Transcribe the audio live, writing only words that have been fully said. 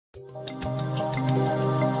The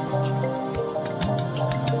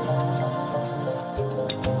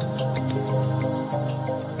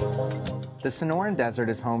Sonoran Desert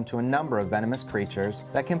is home to a number of venomous creatures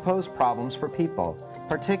that can pose problems for people,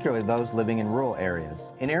 particularly those living in rural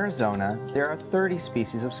areas. In Arizona, there are 30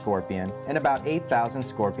 species of scorpion and about 8,000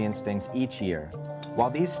 scorpion stings each year. While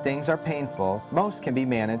these stings are painful, most can be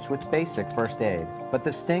managed with basic first aid. But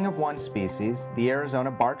the sting of one species, the Arizona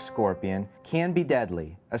bark scorpion, can be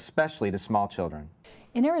deadly, especially to small children.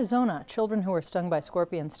 In Arizona, children who are stung by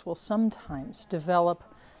scorpions will sometimes develop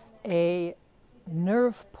a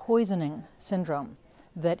nerve poisoning syndrome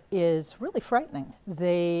that is really frightening.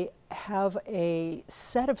 They have a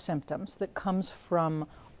set of symptoms that comes from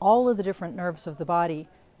all of the different nerves of the body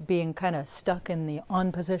being kind of stuck in the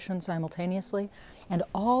on position simultaneously, and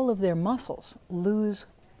all of their muscles lose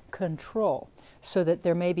control, so that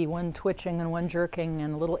there may be one twitching and one jerking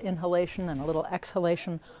and a little inhalation and a little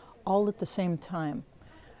exhalation all at the same time.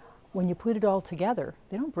 When you put it all together,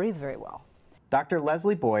 they don't breathe very well. Dr.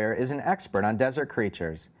 Leslie Boyer is an expert on desert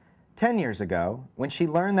creatures. 10 years ago, when she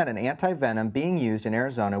learned that an antivenom being used in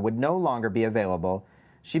Arizona would no longer be available,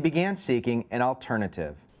 she began seeking an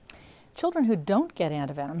alternative. Children who don't get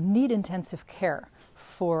antivenom need intensive care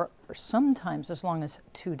for sometimes as long as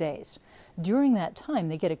 2 days. During that time,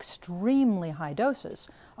 they get extremely high doses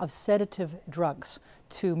of sedative drugs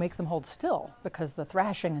to make them hold still, because the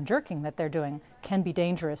thrashing and jerking that they're doing can be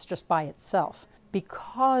dangerous just by itself.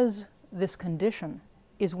 Because this condition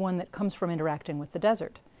is one that comes from interacting with the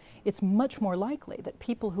desert, it's much more likely that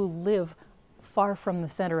people who live far from the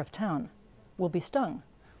center of town will be stung,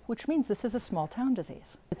 which means this is a small town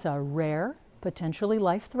disease. It's a rare, potentially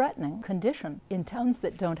life-threatening condition in towns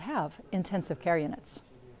that don't have intensive care units.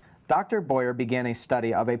 Dr. Boyer began a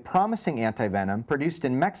study of a promising antivenom produced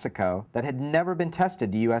in Mexico that had never been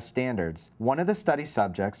tested to U.S. standards. One of the study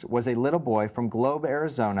subjects was a little boy from Globe,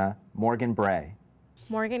 Arizona, Morgan Bray.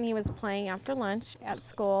 Morgan, he was playing after lunch at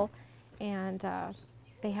school, and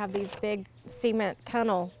they have these big cement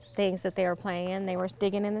tunnel things that they were playing in. They were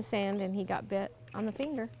digging in the sand, and he got bit on the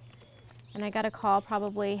finger. And I got a call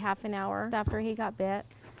probably half an hour after he got bit.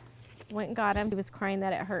 Went and got him. He was crying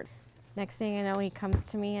that it hurt. Next thing I know, he comes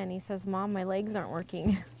to me and he says, "Mom, my legs aren't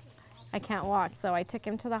working. I can't walk." So I took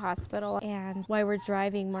him to the hospital, and while we're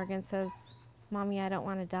driving, Morgan says, "Mommy, I don't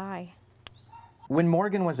want to die." When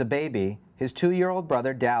Morgan was a baby, his 2-year-old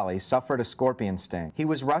brother Dally suffered a scorpion sting. He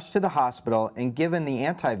was rushed to the hospital and given the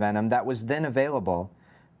antivenom that was then available,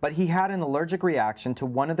 but he had an allergic reaction to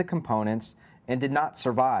one of the components and did not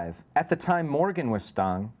survive. At the time Morgan was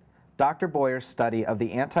stung, Dr. Boyer's study of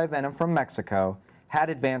the antivenom from Mexico had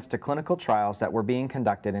advanced to clinical trials that were being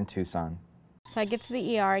conducted in Tucson. So I get to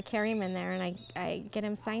the ER, I carry him in there, and I get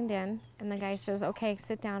him signed in, and the guy says, "Okay,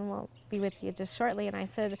 sit down, we'll be with you just shortly." And I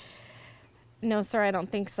said, "No, sir, I don't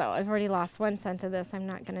think so. I've already lost 1 cent of this. I'm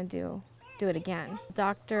not going to do it again."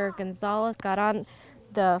 Dr. Gonzalez got on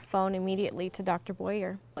the phone immediately to Dr.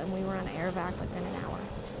 Boyer, and we were on air vac within an hour.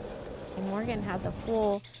 And Morgan had the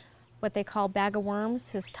full, what they call bag of worms.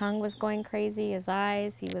 His tongue was going crazy, his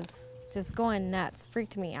eyes, he was just going nuts,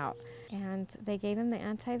 freaked me out. And they gave him the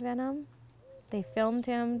antivenom. They filmed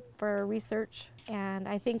him for research, and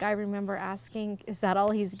I think I remember asking, "Is that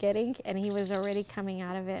all he's getting?" And he was already coming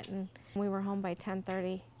out of it, and we were home by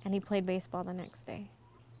 10:30, and he played baseball the next day.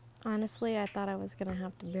 Honestly, I thought I was going to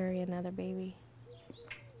have to bury another baby.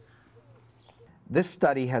 This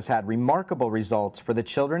study has had remarkable results for the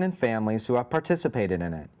children and families who have participated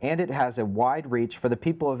in it, and it has a wide reach for the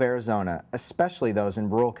people of Arizona, especially those in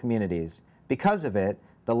rural communities. Because of it,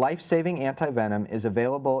 the life-saving antivenom is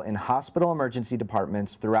available in hospital emergency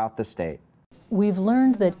departments throughout the state. We've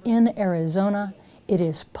learned that in Arizona, it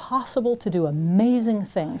is possible to do amazing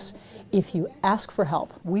things if you ask for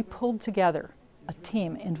help. We pulled together a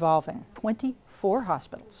team involving 24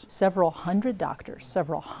 hospitals, several hundred doctors,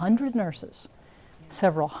 several hundred nurses,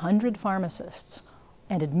 several hundred pharmacists,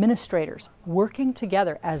 and administrators working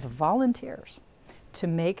together as volunteers to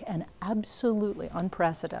make an absolutely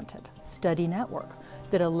unprecedented study network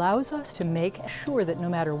that allows us to make sure that no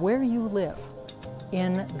matter where you live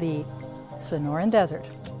in the Sonoran Desert,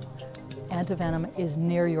 antivenom is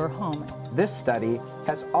near your home. This study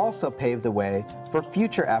has also paved the way for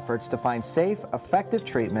future efforts to find safe, effective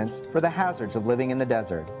treatments for the hazards of living in the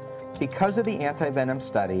desert. Because of the antivenom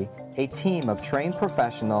study, a team of trained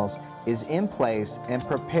professionals is in place and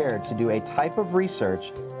prepared to do a type of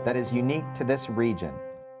research that is unique to this region.